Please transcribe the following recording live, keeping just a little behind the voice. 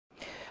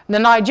The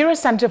Nigeria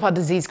Center for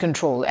Disease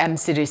Control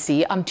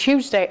 (NCDC) on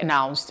Tuesday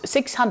announced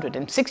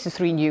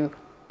 663 new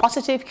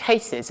positive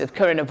cases of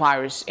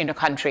coronavirus in the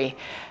country.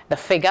 The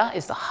figure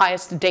is the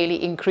highest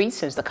daily increase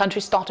since the country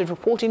started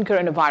reporting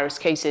coronavirus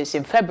cases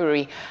in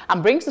February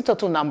and brings the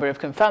total number of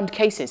confirmed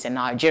cases in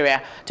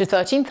Nigeria to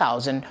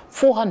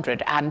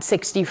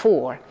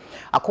 13,464.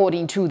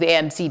 According to the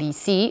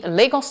NCDC,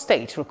 Lagos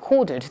State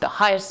recorded the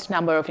highest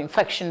number of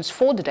infections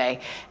for the day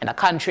in the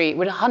country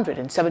with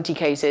 170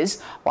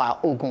 cases, while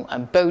Ogun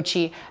and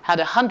Bauchi had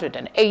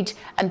 108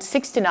 and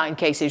 69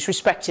 cases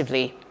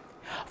respectively.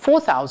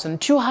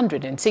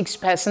 4,206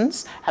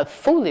 persons have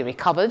fully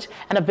recovered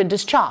and have been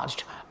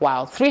discharged,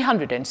 while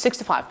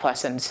 365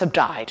 persons have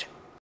died.